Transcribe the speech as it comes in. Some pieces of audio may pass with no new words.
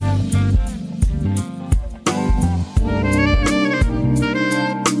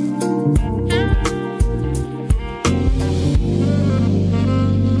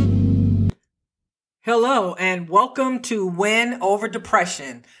Hello and welcome to Win Over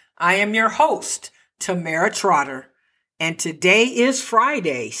Depression. I am your host, Tamara Trotter, and today is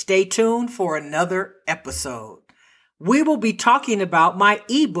Friday. Stay tuned for another episode. We will be talking about my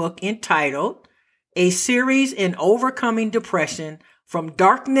ebook entitled A Series in Overcoming Depression from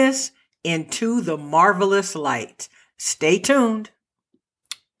Darkness into the Marvelous Light. Stay tuned.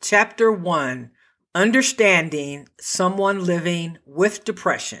 Chapter 1, Understanding Someone Living with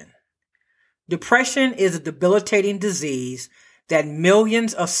Depression. Depression is a debilitating disease that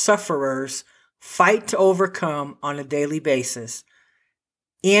millions of sufferers fight to overcome on a daily basis.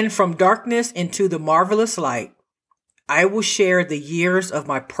 In From Darkness into the Marvelous Light, I will share the years of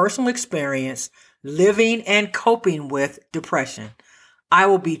my personal experience living and coping with depression. I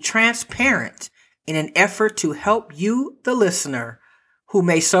will be transparent in an effort to help you, the listener, who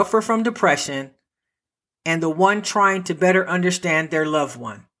may suffer from depression, and the one trying to better understand their loved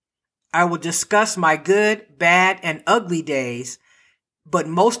one. I will discuss my good, bad, and ugly days, but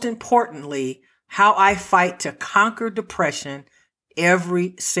most importantly, how I fight to conquer depression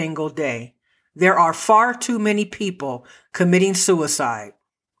every single day. There are far too many people committing suicide,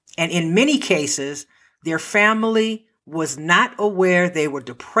 and in many cases, their family was not aware they were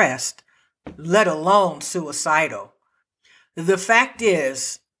depressed, let alone suicidal. The fact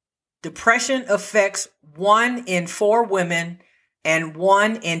is, depression affects 1 in 4 women and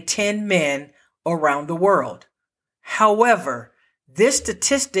 1 in 10 men around the world. However, this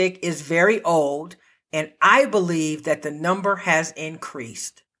statistic is very old, and I believe that the number has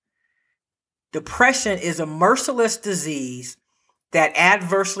increased. Depression is a merciless disease that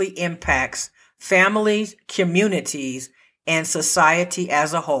adversely impacts families, communities, and society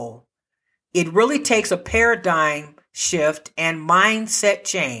as a whole. It really takes a paradigm shift and mindset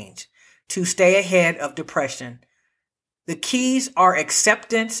change to stay ahead of depression. The keys are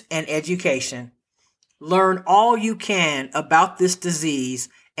acceptance and education. Learn all you can about this disease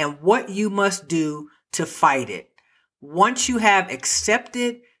and what you must do to fight it. Once you have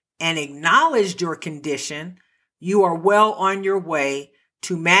accepted and acknowledged your condition, you are well on your way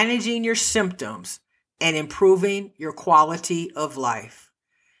to managing your symptoms and improving your quality of life.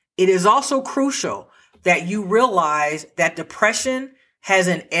 It is also crucial that you realize that depression has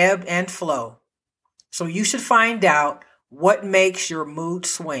an ebb and flow. So you should find out what makes your mood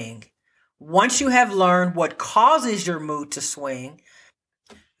swing. Once you have learned what causes your mood to swing,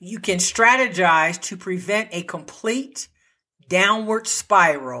 you can strategize to prevent a complete downward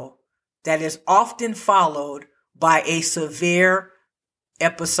spiral that is often followed by a severe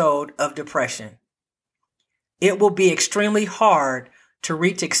episode of depression. It will be extremely hard to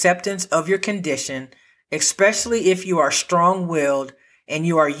reach acceptance of your condition, especially if you are strong-willed and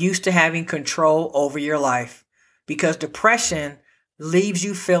you are used to having control over your life, because depression leaves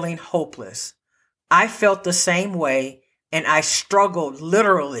you feeling hopeless. I felt the same way, and I struggled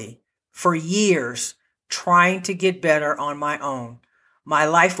literally for years trying to get better on my own. My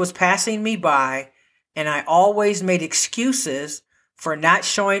life was passing me by, and I always made excuses for not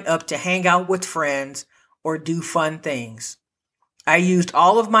showing up to hang out with friends or do fun things. I used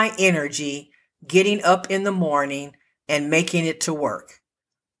all of my energy getting up in the morning and making it to work.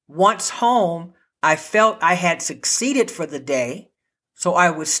 Once home, I felt I had succeeded for the day, so I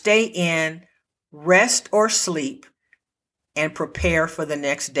would stay in, rest or sleep, and prepare for the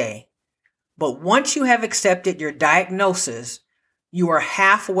next day. But once you have accepted your diagnosis, you are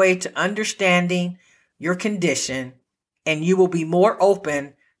halfway to understanding your condition, and you will be more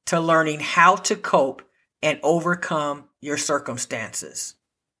open to learning how to cope and overcome your circumstances.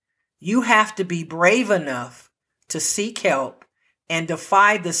 You have to be brave enough to seek help and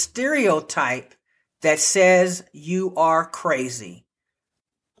defy the stereotype that says you are crazy.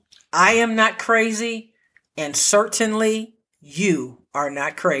 I am not crazy, and certainly you are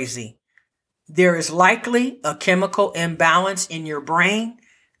not crazy. There is likely a chemical imbalance in your brain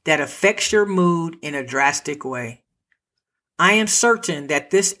that affects your mood in a drastic way. I am certain that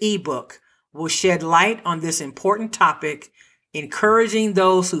this ebook will shed light on this important topic, encouraging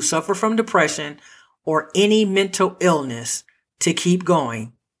those who suffer from depression or any mental illness to keep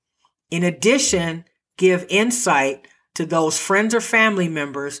going. In addition, give insight to those friends or family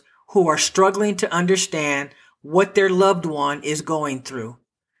members who are struggling to understand what their loved one is going through.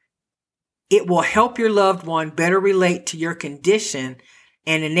 It will help your loved one better relate to your condition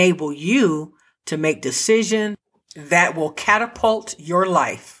and enable you to make decisions that will catapult your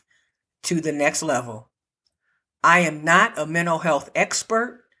life to the next level. I am not a mental health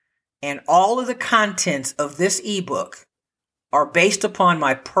expert, and all of the contents of this ebook are based upon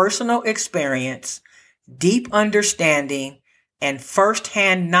my personal experience, deep understanding, and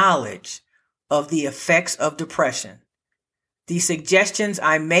firsthand knowledge of the effects of depression. The suggestions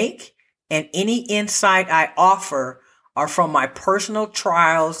I make and any insight I offer are from my personal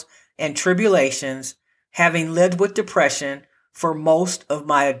trials and tribulations, having lived with depression for most of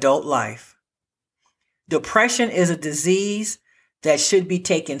my adult life. Depression is a disease that should be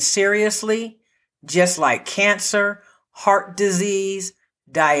taken seriously, just like cancer, heart disease,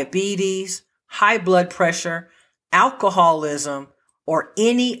 diabetes, high blood pressure, alcoholism, or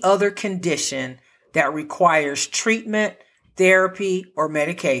any other condition that requires treatment, therapy, or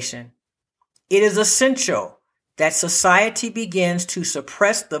medication. It is essential that society begins to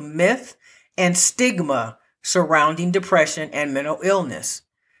suppress the myth and stigma surrounding depression and mental illness.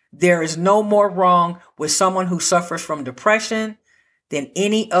 There is no more wrong with someone who suffers from depression than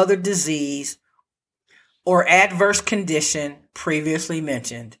any other disease or adverse condition previously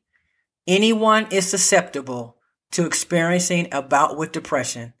mentioned. Anyone is susceptible to experiencing a bout with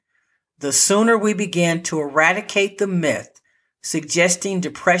depression. The sooner we begin to eradicate the myth suggesting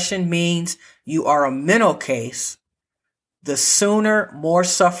depression means you are a mental case, the sooner more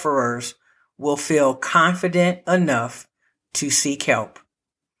sufferers will feel confident enough to seek help.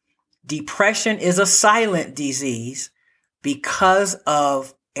 Depression is a silent disease because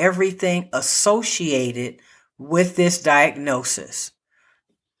of everything associated with this diagnosis.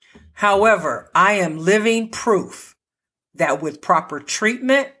 However, I am living proof that with proper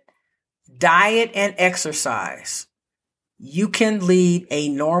treatment, diet, and exercise, you can lead a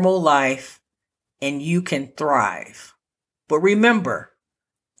normal life and you can thrive. But remember,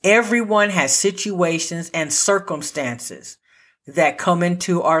 everyone has situations and circumstances that come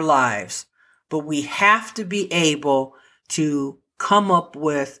into our lives, but we have to be able to come up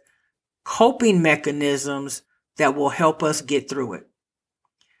with coping mechanisms that will help us get through it.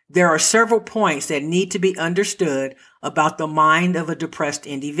 There are several points that need to be understood about the mind of a depressed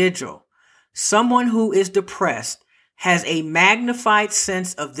individual. Someone who is depressed has a magnified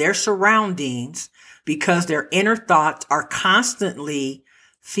sense of their surroundings because their inner thoughts are constantly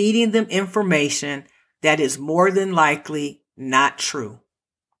feeding them information that is more than likely not true.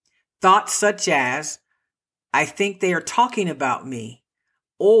 Thoughts such as, I think they are talking about me,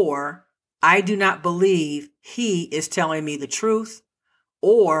 or I do not believe he is telling me the truth,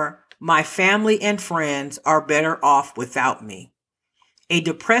 or my family and friends are better off without me. A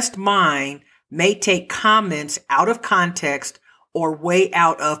depressed mind may take comments out of context or way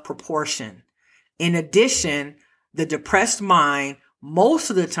out of proportion. In addition, the depressed mind most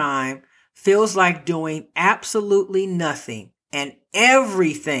of the time feels like doing absolutely nothing and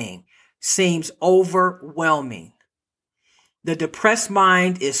everything seems overwhelming. The depressed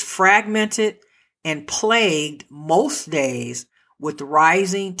mind is fragmented and plagued most days with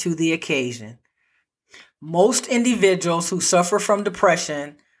rising to the occasion. Most individuals who suffer from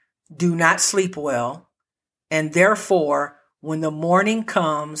depression do not sleep well, and therefore, when the morning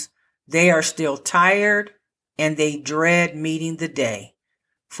comes, they are still tired and they dread meeting the day.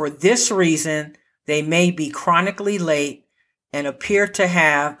 For this reason, they may be chronically late and appear to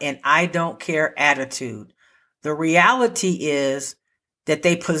have an I don't care attitude. The reality is that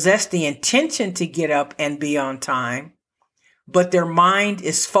they possess the intention to get up and be on time, but their mind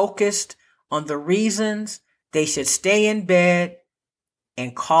is focused on the reasons they should stay in bed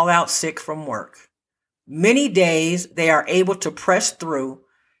and call out sick from work. Many days they are able to press through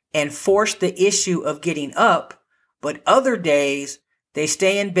and force the issue of getting up, but other days they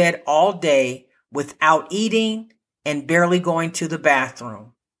stay in bed all day without eating and barely going to the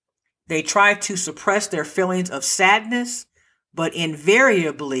bathroom. They try to suppress their feelings of sadness, but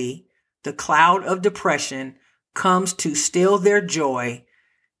invariably the cloud of depression comes to steal their joy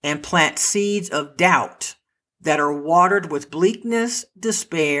and plant seeds of doubt that are watered with bleakness,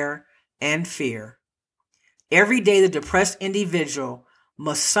 despair, and fear. Every day the depressed individual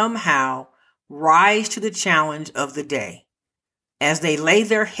must somehow rise to the challenge of the day. As they lay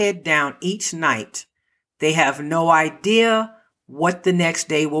their head down each night, they have no idea what the next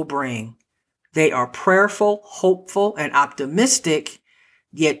day will bring. They are prayerful, hopeful, and optimistic,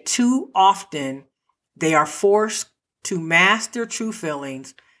 yet too often they are forced to mask their true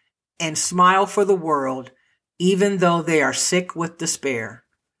feelings and smile for the world, even though they are sick with despair.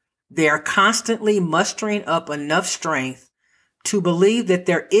 They are constantly mustering up enough strength to believe that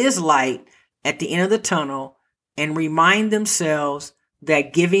there is light at the end of the tunnel and remind themselves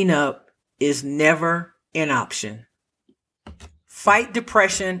that giving up is never an option. Fight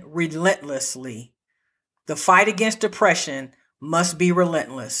depression relentlessly. The fight against depression must be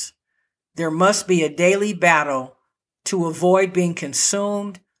relentless. There must be a daily battle to avoid being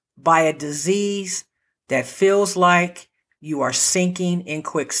consumed by a disease that feels like you are sinking in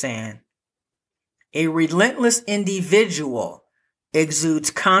quicksand. A relentless individual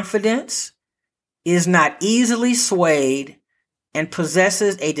exudes confidence, is not easily swayed, and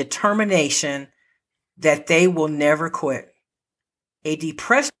possesses a determination that they will never quit. A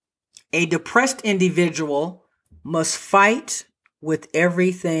depressed individual must fight with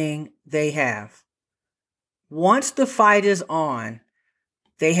everything they have. Once the fight is on,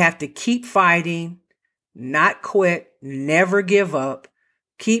 they have to keep fighting, not quit, never give up,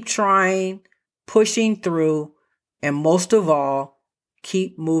 keep trying, pushing through, and most of all,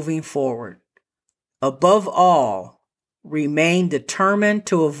 keep moving forward. Above all, remain determined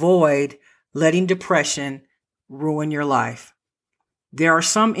to avoid letting depression ruin your life. There are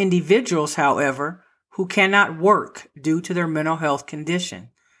some individuals, however, who cannot work due to their mental health condition.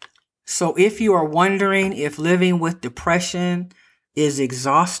 So if you are wondering if living with depression is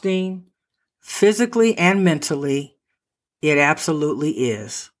exhausting, physically and mentally, it absolutely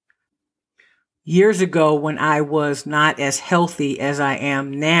is. Years ago, when I was not as healthy as I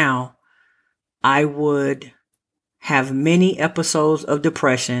am now, I would have many episodes of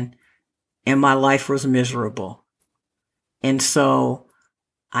depression and my life was miserable. And so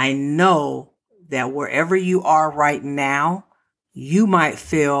I know that wherever you are right now, you might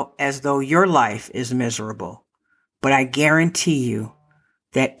feel as though your life is miserable. But I guarantee you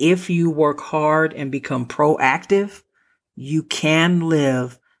that if you work hard and become proactive, you can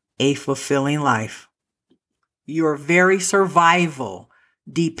live a fulfilling life. Your very survival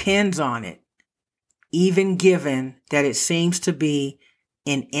depends on it, even given that it seems to be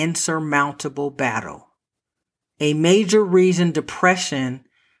an insurmountable battle. A major reason depression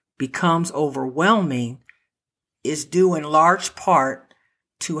becomes overwhelming is due in large part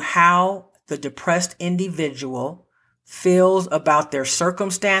to how the depressed individual feels about their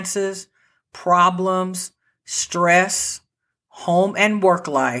circumstances, problems, stress, home and work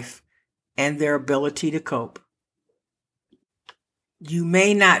life, and their ability to cope. You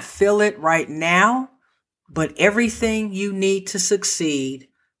may not feel it right now, but everything you need to succeed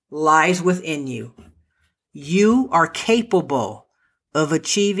lies within you. You are capable of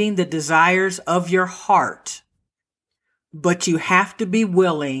achieving the desires of your heart, but you have to be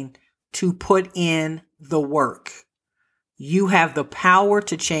willing to put in the work. You have the power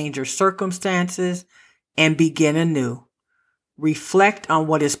to change your circumstances and begin anew. Reflect on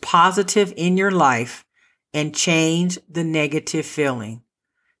what is positive in your life and change the negative feeling.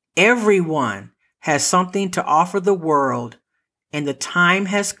 Everyone has something to offer the world, and the time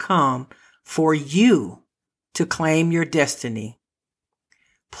has come for you to claim your destiny.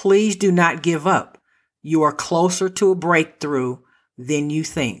 Please do not give up. You are closer to a breakthrough than you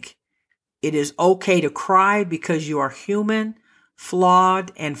think. It is okay to cry because you are human,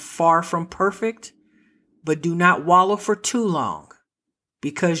 flawed, and far from perfect, but do not wallow for too long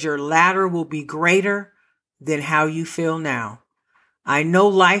because your latter will be greater than how you feel now. I know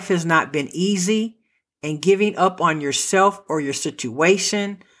life has not been easy, and giving up on yourself or your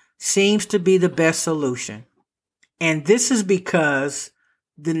situation seems to be the best solution. And this is because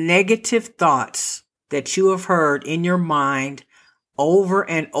the negative thoughts that you have heard in your mind over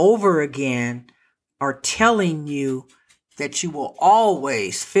and over again are telling you that you will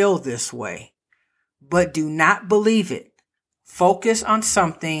always feel this way. But do not believe it. Focus on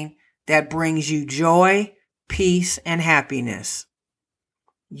something that brings you joy, peace, and happiness.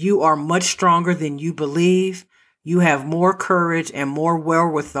 You are much stronger than you believe. You have more courage and more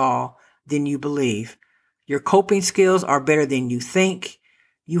wherewithal than you believe. Your coping skills are better than you think.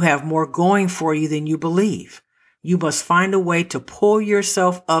 You have more going for you than you believe. You must find a way to pull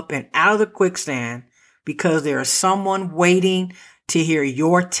yourself up and out of the quicksand because there is someone waiting to hear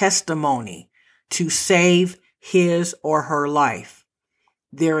your testimony to save his or her life.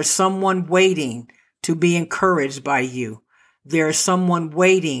 There is someone waiting to be encouraged by you. There is someone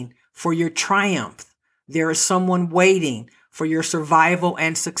waiting for your triumph. There is someone waiting for your survival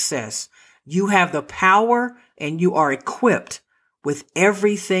and success. You have the power and you are equipped with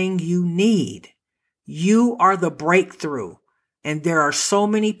everything you need. You are the breakthrough, and there are so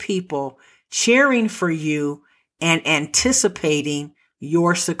many people cheering for you and anticipating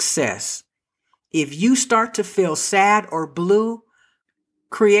your success. If you start to feel sad or blue,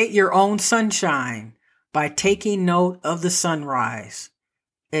 create your own sunshine by taking note of the sunrise.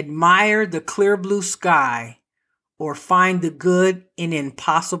 Admire the clear blue sky or find the good in an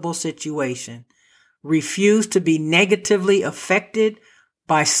impossible situation. Refuse to be negatively affected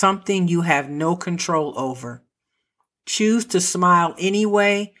by something you have no control over. Choose to smile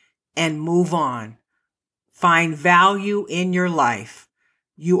anyway and move on. Find value in your life.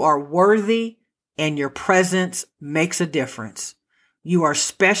 You are worthy and your presence makes a difference. You are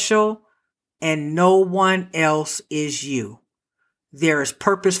special and no one else is you. There is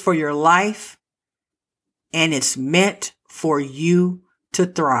purpose for your life, and it's meant for you to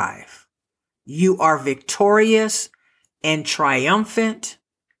thrive. You are victorious and triumphant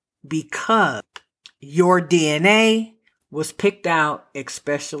because your DNA was picked out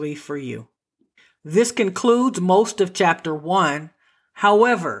especially for you. This concludes most of chapter 1.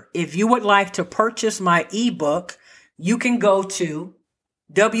 However, if you would like to purchase my ebook, you can go to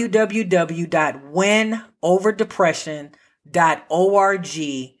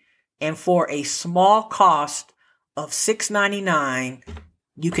www.winoverdepression.org, and for a small cost of $6.99,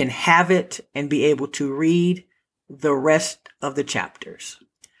 you can have it and be able to read the rest of the chapters.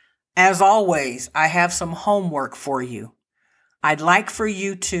 As always, I have some homework for you. I'd like for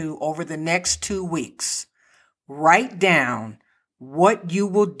you to, over the next 2 weeks, write down what you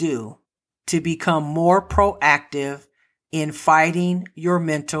will do to become more proactive in fighting your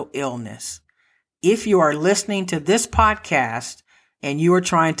mental illness. If you are listening to this podcast and you are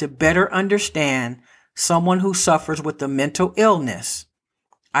trying to better understand someone who suffers with a mental illness,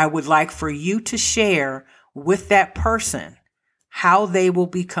 I would like for you to share with that person how they will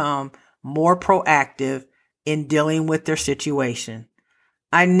become more proactive in dealing with their situation.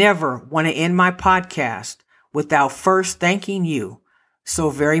 I never want to end my podcast without first thanking you so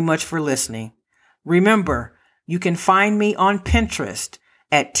very much for listening. Remember, you can find me on Pinterest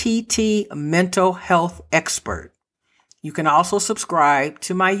at TT Mental Health Expert. You can also subscribe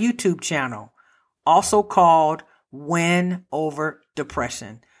to my YouTube channel, also called Win Over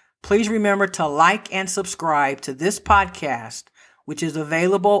Depression. Please remember to like and subscribe to this podcast, which is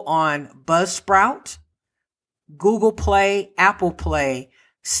available on Buzzsprout, Google Play, Apple Play,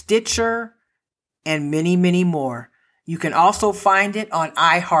 Stitcher, and many, many more. You can also find it on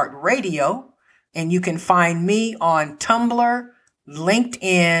iHeartRadio, and you can find me on Tumblr,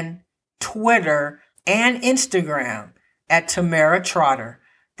 LinkedIn, Twitter, and Instagram at Tamara Trotter.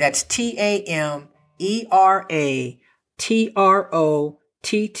 That's TAMERATROTTER.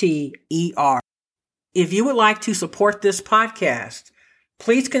 If you would like to support this podcast,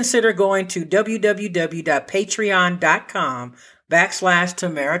 please consider going to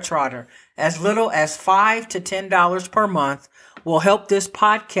www.patreon.com/Tamara Trotter. As little as $5 to $10 per month will help this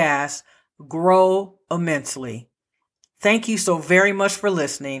podcast grow immensely. Thank you so very much for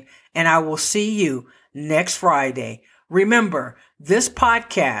listening, and I will see you next Friday. Remember, this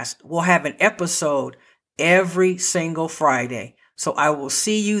podcast will have an episode every single Friday. So I will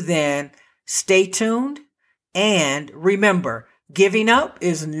see you then. Stay tuned, and remember, giving up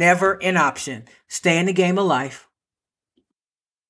is never an option. Stay in the game of life.